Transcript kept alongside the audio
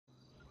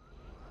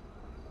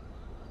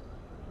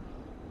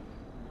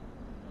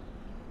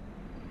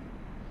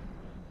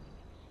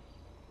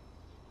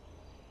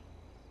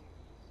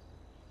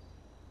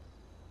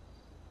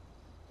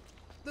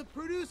The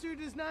producer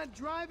does not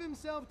drive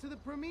himself to the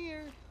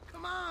premiere.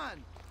 Come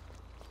on!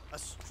 A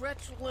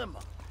stretch limo.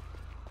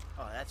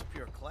 Oh, that's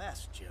pure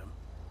class, Jim.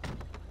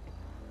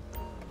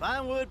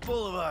 Vinewood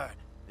Boulevard,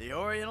 the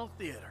Oriental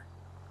Theater.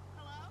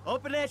 Hello?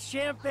 Open that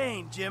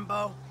champagne,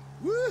 Jimbo.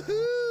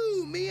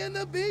 Woohoo! Me and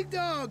the big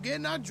dog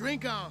getting our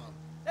drink on.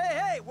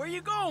 Hey, where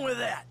you going with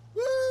that?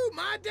 Woo!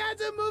 My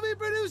dad's a movie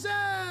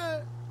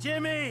producer!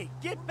 Jimmy,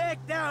 get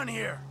back down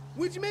here.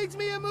 Which makes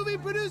me a movie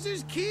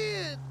producer's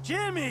kid.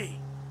 Jimmy!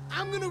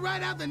 I'm gonna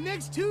ride out the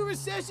next 2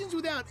 recessions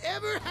without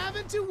ever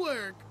having to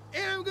work.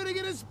 And I'm gonna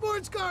get a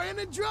sports car and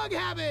a drug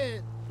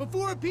habit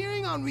before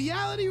appearing on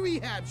Reality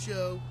Rehab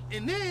Show.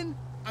 And then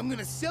I'm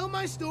gonna sell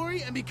my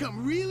story and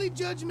become really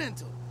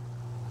judgmental.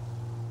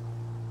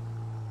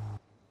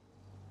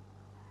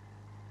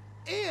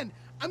 And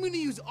I'm gonna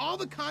use all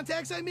the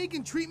contacts I make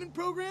in treatment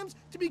programs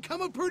to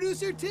become a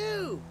producer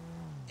too.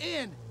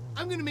 And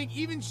I'm gonna make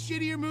even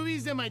shittier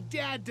movies than my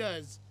dad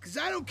does. Cause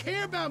I don't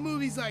care about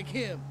movies like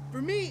him.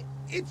 For me,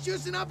 it's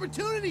just an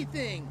opportunity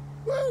thing.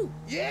 Woo!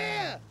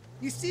 Yeah!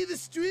 You see the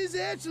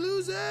Strizach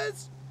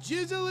losers?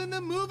 Jizzle in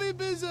the movie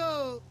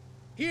bizzle.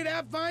 Hear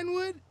that,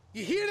 Vinewood?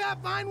 You hear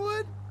that,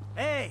 Vinewood?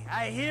 Hey,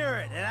 I hear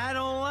it, and I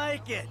don't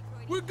like it.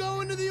 We're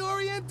going to the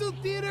Oriental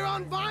Theater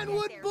on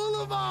Vinewood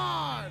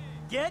Boulevard.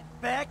 Get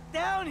back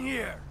down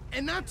here.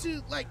 And not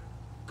to, like,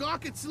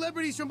 gawk at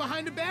celebrities from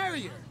behind a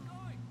barrier.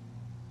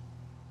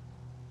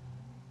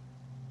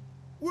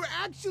 We're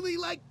actually,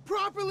 like,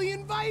 properly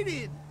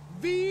invited.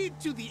 V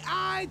to the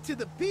I to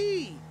the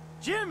P.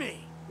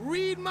 Jimmy!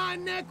 Read my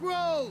neck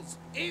rolls.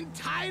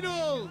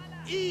 Entitled.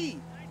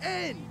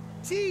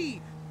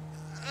 E-N-T.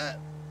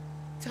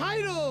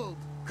 Titled.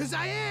 'Cause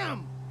I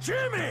am.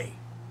 Jimmy!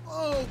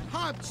 Oh,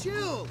 Pop,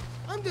 chill.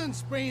 I'm done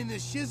spraying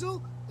this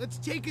shizzle. Let's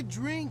take a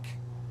drink.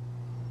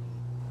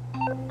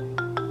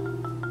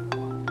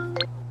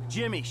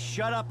 Jimmy,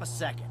 shut up a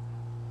second.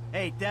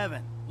 Hey,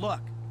 Devin,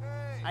 look.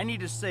 I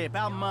need to say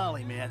about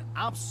Molly, man,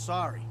 I'm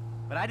sorry,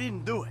 but I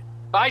didn't do it.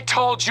 I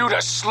told you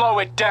to slow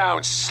it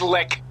down,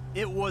 Slick.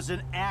 It was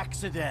an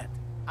accident.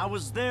 I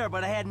was there,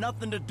 but I had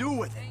nothing to do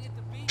with it.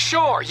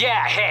 Sure,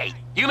 yeah, hey.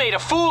 You made a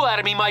fool out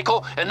of me,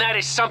 Michael, and that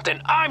is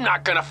something I'm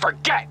not gonna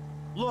forget.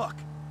 Look,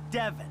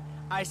 Devin,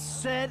 I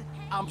said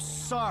I'm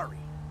sorry.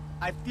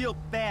 I feel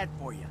bad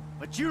for you,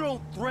 but you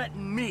don't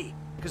threaten me,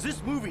 because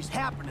this movie's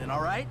happening,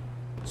 all right?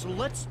 So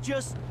let's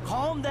just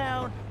calm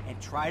down and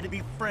try to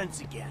be friends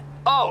again.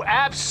 Oh,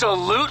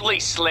 absolutely,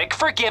 Slick.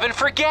 Forgive and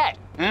forget.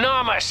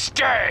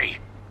 Namaste.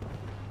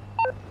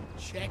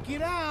 Check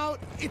it out.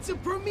 It's a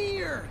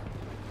premiere.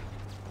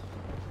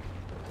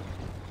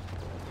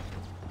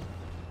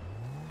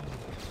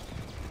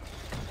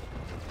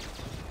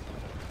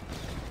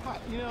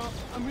 Pop, you know,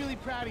 I'm really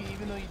proud of you,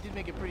 even though you did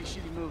make a pretty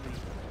shitty movie.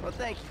 Well,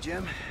 thank you,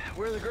 Jim.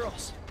 Where are the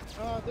girls?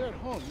 They're at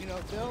home. You know,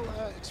 they'll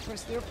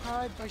express their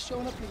pride by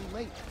showing up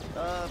really late.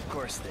 Of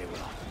course they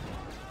will.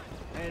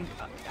 And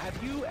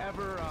have you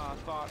ever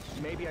thought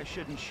maybe I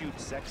shouldn't shoot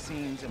sex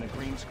scenes in a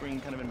green screen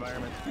kind of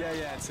environment? Yeah,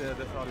 it's the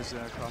thought has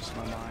crossed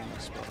my mind, I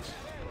suppose.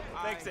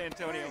 Thanks,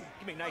 Antonio.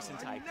 Keep me nice and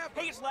tight.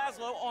 Hey, it's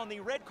Laszlo on the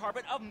red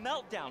carpet of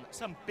Meltdown.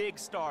 Some big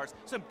stars,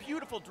 some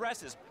beautiful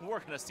dresses. We're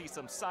gonna see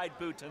some side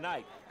boob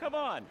tonight. Come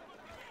on.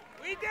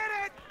 We did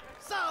it!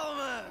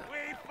 Solomon!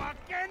 We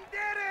fucking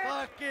did it!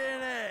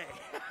 Fucking A!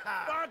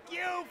 Fuck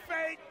you,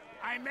 fate!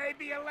 I may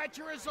be a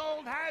lecherous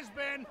old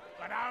has-been,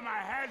 but I'm a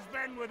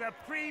has-been with a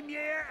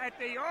premiere at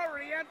the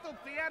Oriental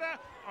Theater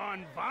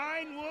on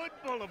Vinewood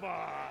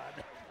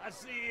Boulevard. I'll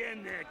see you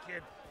in there,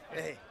 kid.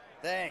 Hey,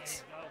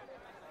 thanks.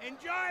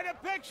 Enjoy the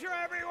picture,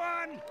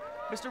 everyone!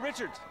 Mr.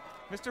 Richards.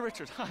 Mr.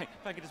 Richards, hi.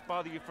 If I could just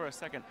bother you for a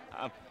second.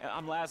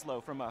 I'm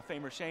Laszlo from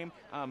Fame or Shame,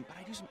 but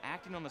I do some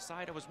acting on the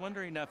side. I was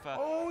wondering if...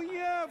 Oh,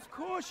 yeah, of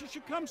course. You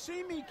should come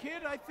see me,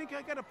 kid. I think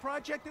I got a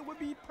project that would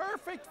be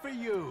perfect for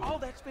you. Oh,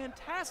 that's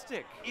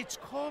fantastic. It's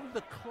called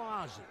The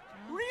Closet.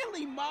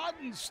 Really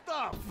modern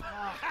stuff.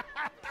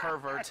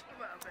 Pervert.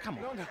 Come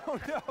on.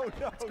 No.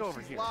 Let's go over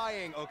She's here.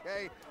 lying,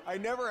 okay? I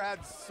never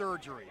had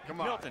surgery.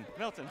 Come on.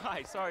 Milton,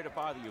 hi. Sorry to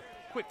bother you.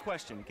 Quick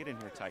question. Get in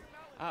here tight.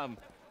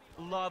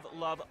 Loved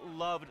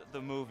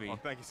the movie. Oh,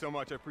 thank you so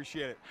much. I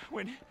appreciate it.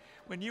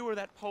 When you were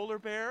that polar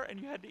bear and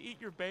you had to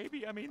eat your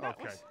baby, I mean, that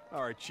was...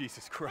 All right,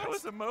 Jesus Christ. That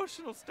was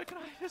emotional. Can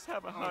I just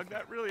have a hug?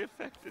 That really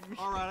affected me.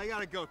 All right, I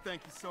gotta go.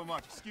 Thank you so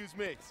much. Excuse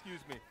me.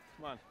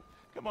 Come on.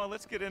 Come on,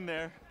 let's get in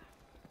there.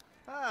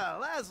 Ah,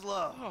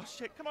 Laszlo. Oh,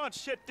 shit. Come on,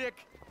 shit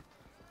dick.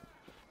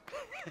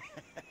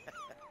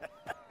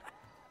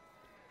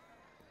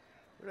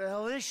 Where the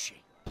hell is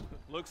she?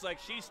 Looks like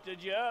she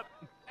stood you up.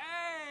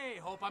 Hey,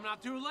 hope I'm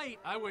not too late.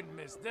 I wouldn't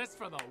miss this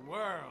for the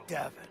world.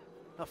 Devin,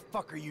 the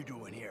fuck are you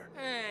doing here?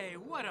 Hey,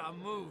 what a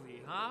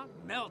movie, huh?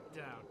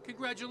 Meltdown.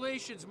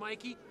 Congratulations,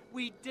 Mikey.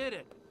 We did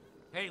it.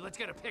 Hey, let's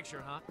get a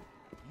picture, huh?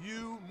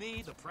 You,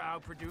 me, the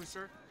proud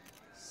producer.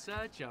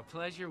 Such a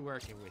pleasure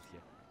working with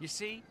you. You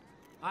see,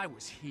 I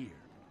was here,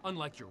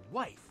 unlike your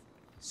wife.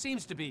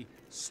 Seems to be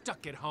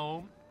stuck at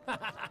home.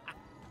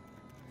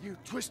 You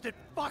twisted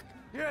fuck!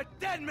 You're a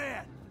dead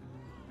man!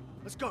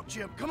 Let's go,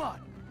 Jim. Come on.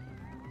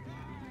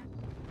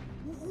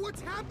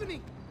 What's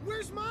happening?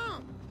 Where's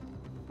Mom?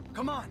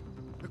 Come on.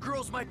 The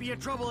girls might be in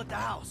trouble at the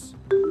house.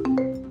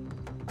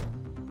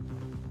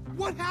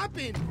 What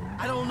happened?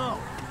 I don't know.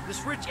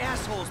 This rich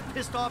asshole's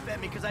pissed off at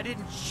me because I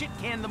didn't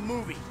shit-can the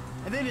movie.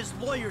 And then his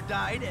lawyer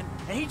died, and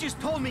he just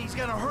told me he's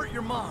gonna hurt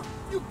your mom.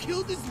 You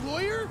killed his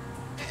lawyer?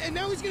 And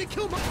now he's gonna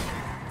kill Mom?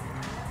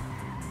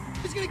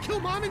 He's gonna kill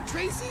Mom and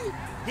Tracy?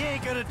 He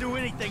ain't gonna do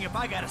anything if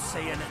I got a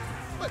say in it.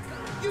 But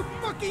you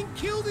fucking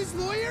killed his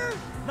lawyer?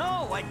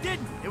 No, I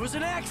didn't. It was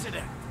an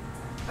accident.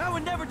 I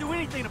would never do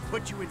anything to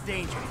put you in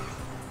danger.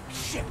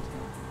 Shit.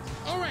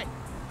 All right,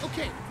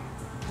 okay.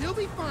 They'll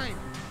be fine.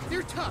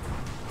 They're tough.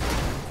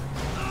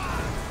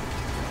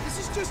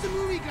 This is just a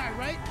movie guy,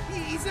 right?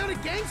 He's not a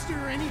gangster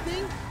or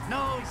anything.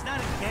 No, he's not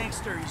a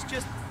gangster. He's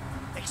just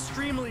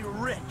extremely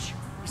rich.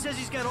 He says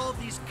he's got all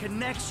these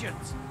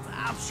connections.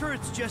 I'm sure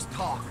it's just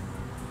talk.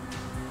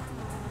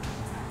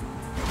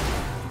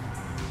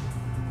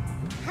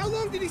 How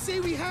long did he say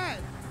we had?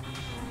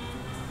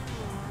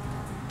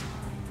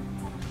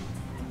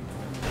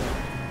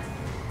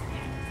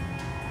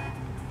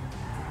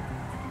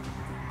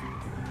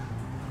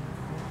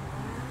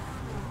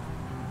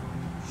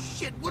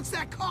 Shit, what's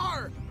that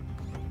car?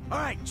 All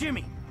right,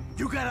 Jimmy,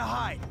 you gotta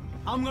hide.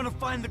 I'm gonna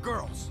find the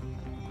girls.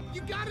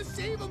 You gotta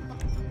save them.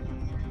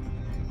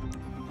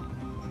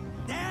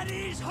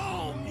 Daddy's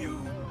home,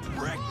 you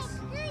pricks!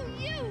 Screw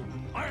you!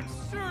 I'm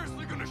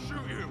seriously gonna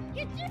shoot you!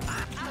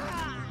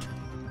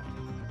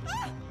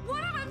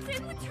 One of them's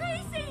in with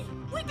Tracy!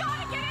 We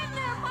gotta get in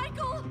there,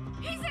 Michael!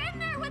 He's in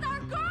there with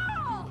our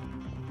girl!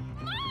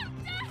 Mom,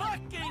 Dad!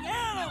 Fucking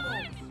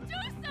animals! Come on,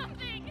 do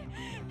something!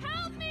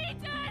 Help me,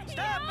 Dad!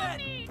 Stop Help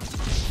it! me!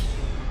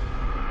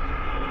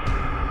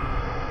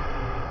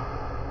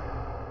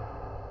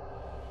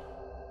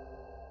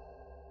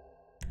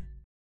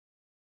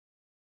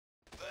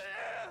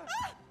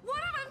 One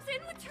of them's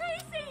in with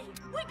Tracy!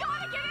 We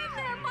gotta get in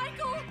there,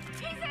 Michael!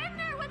 He's in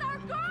there with our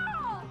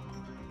girl!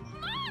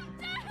 Mom,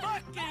 Dad!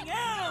 Fucking Come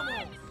on,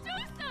 animals! do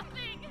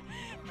something!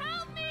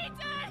 Help me,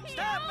 Dad!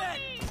 Stop Help it!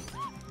 me!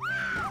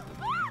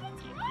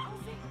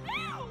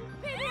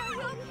 Baby, are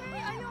you okay?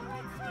 Are you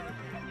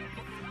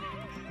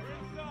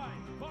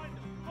alright,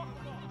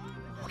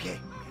 Okay.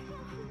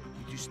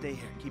 You stay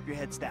here. Keep your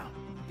heads down.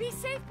 Be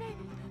safe, baby.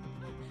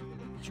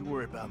 Don't you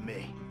worry about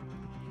me.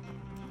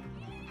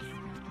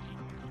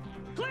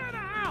 Clear the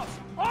house!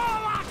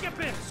 All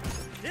occupants!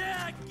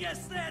 Yeah, I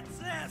guess that's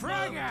that,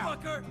 Frag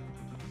out. motherfucker!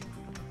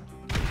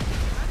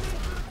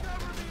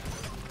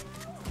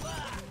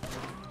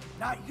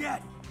 Not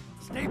yet!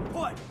 Stay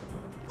put!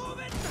 Move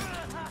it!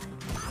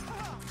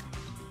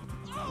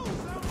 Oh,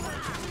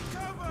 someone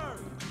cover!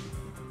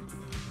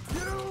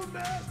 You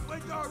mess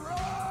with the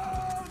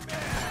wrong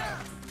man!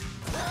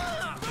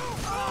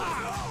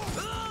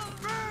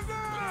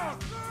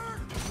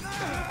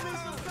 Give me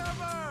some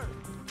cover!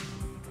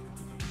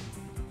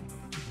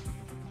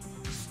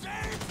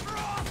 Stay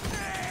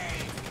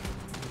frosty!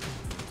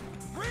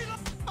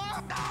 Reload!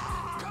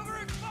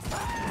 Covering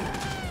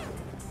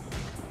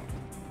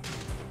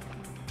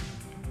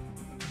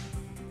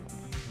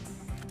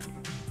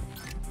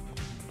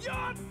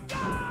You're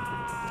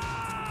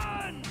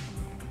done!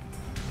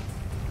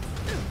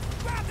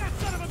 Grab that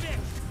son of a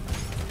bitch!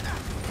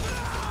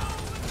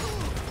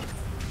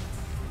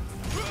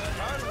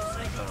 Carlos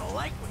ain't gonna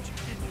like what you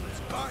did to his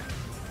garden.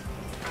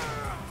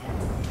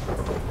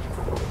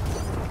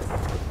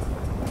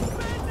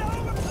 Bend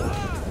over!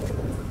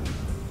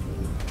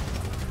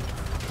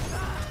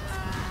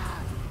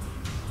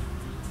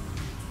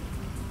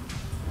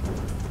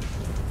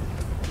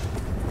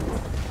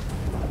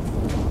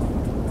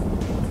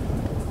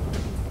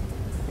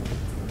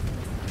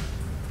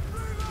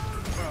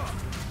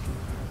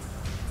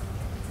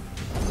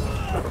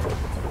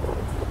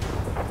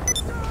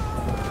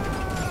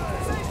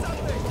 Say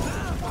something!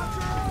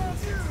 Fucker!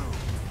 You!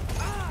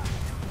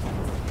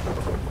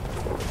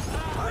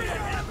 Are you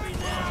happy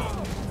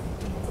now?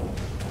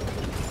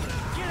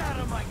 Get out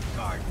of my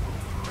garden,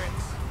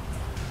 Fritz.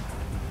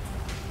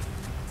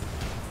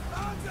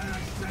 I'm gonna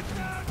sit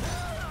down!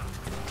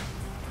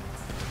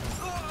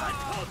 I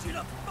told you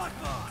to fuck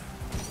off!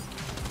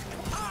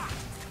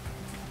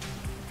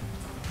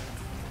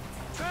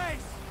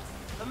 Trace!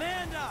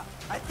 Amanda!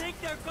 I think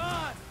they're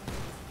gone!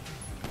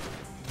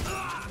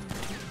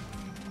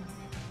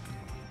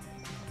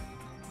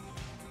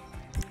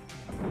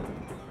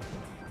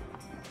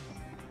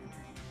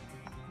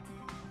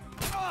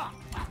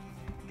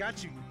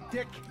 Got you,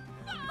 dick.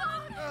 It's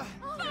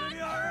gonna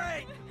be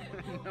alright!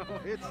 No,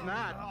 it's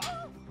not.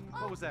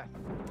 What was that?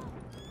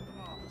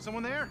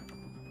 Someone there?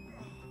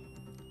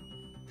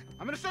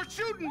 I'm gonna start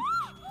shooting!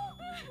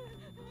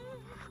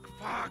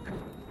 Fuck!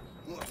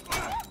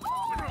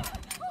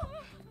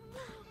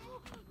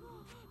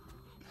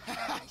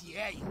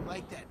 Yeah, you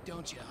like that,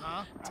 don't you,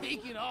 huh?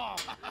 Take it all.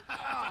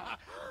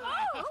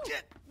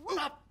 Get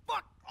the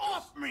fuck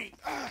off me!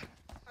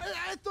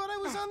 I thought I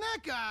was on that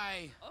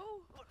guy.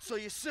 So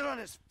you sit on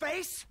his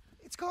face?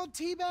 It's called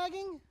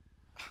teabagging.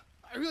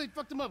 I really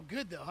fucked him up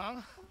good, though,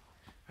 huh? All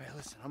right,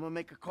 listen, I'm gonna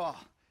make a call.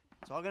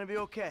 It's all gonna be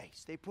okay.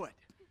 Stay put.